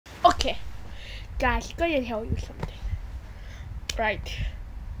Guys, gonna tell you something. Right.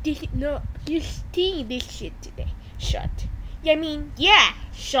 You see this shit today. Shut. Yeah,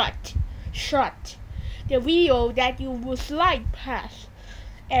 shut. Shut. The video that you will slide past.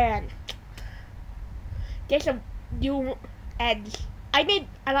 And there's and I made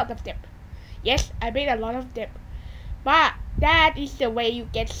a lot of them. Yes, I made a lot of them. But that is the way you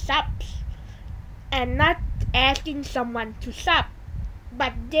get subs. And not asking someone to sub.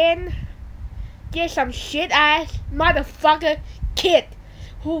 But then there's some shit ass motherfucker kid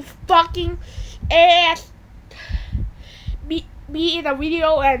who fucking ass be in a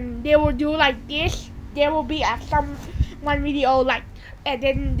video and they will do like this. There will be one video like, and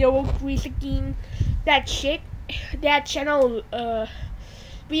then they will reskin that shit, that channel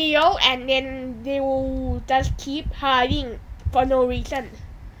video, and then they will just keep hiding for no reason.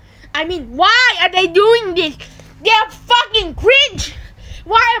 I mean, why are they doing this? They're fucking cringe.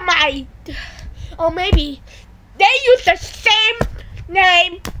 Why am I? Or maybe they use the same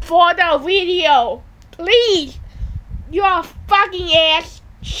name for the video. Please, your fucking ass,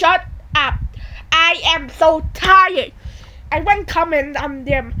 shut up. I am so tired. I won't comment on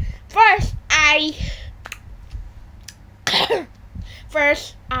them. First, I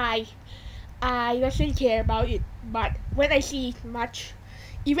doesn't care about it, but when I see much,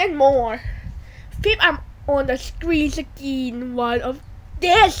 even more, if I'm on the screen one of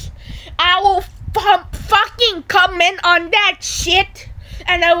this, I will fucking comment on that shit,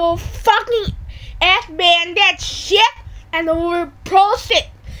 and I will fucking ban that shit, and I will post it,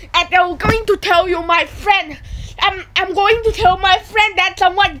 and I'm going to tell you my friend. I'm going to tell my friend that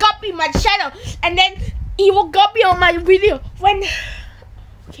someone copied my channel, and then he will copy on my video when.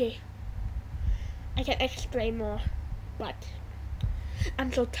 Okay, I can explain more, but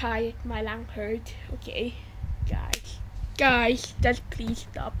I'm so tired. My lung hurt. Okay, guys, just please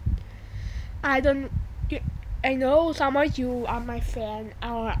stop. I know some of you are my fan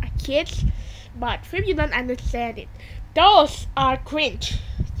or kids, but if you don't understand it, those are cringe.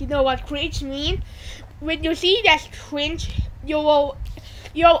 You know what cringe mean? When you see that cringe, your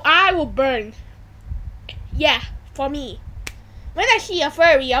eye will burn. Yeah, for me. When I see a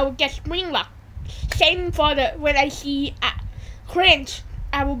furry, I will get spring lock. Same for when I see cringe,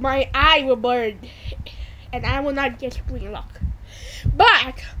 my eye will burn, and I will not get spring lock.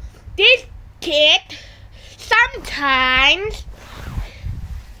 But this kid sometimes.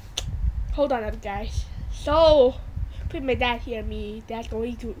 Hold on up, guys. So, if my dad hear me,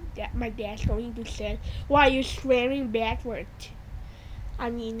 my dad's going to say, "Why are you swearing backwards?" I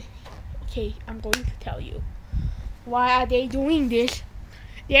mean, okay, I'm going to tell you. Why are they doing this?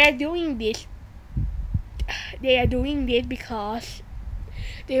 They are doing this because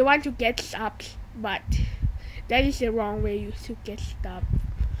they want to get subs, but that is the wrong way to get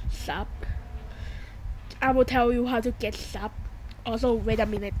sub. I will tell you how to get sub. Also, wait a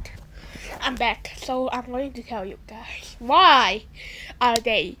minute. I'm back. So I'm going to tell you guys why are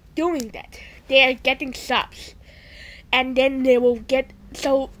they doing that. They are getting subs, and then they will get.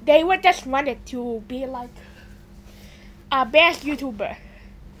 So they were just wanted to be like a best YouTuber.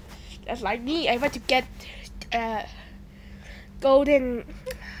 Just like me, I want to get golden.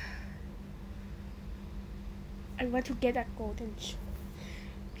 I want to get a golden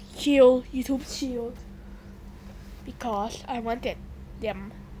shield, YouTube shield, because I wanted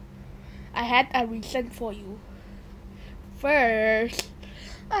them. I had a reason for you. First,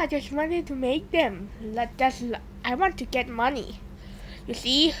 I just wanted to make them. I want to get money. You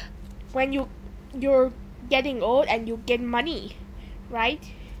see, when you're getting old and you get money, right?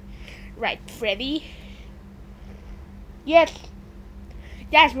 Right, Freddy? Yes,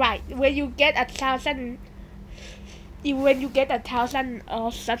 that's right. When you get 1,000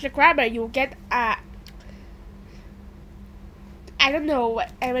 subscribers, you get I don't know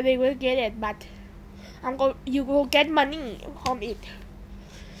whether they will get it, but you will get money from it.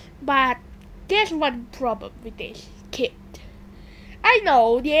 But there's one problem with this kid. I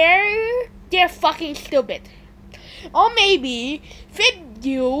know they're fucking stupid. Or maybe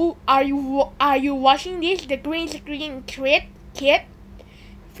are you watching this, the green screen kid?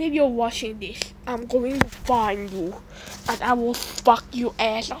 If you're watching this, I'm going to find you and I will fuck your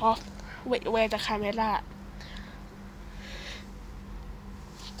ass off. Wait, where's the camera?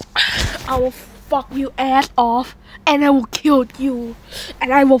 I will fuck your ass off and I will kill you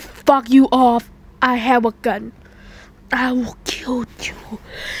and I will fuck you off. I have a gun. I will kill you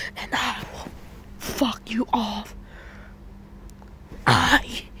and I will fuck you off.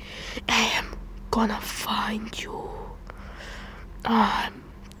 I am gonna find you. I'm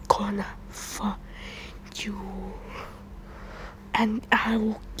gonna find you and I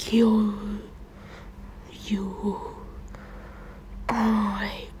will kill you.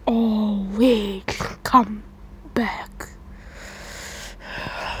 I always come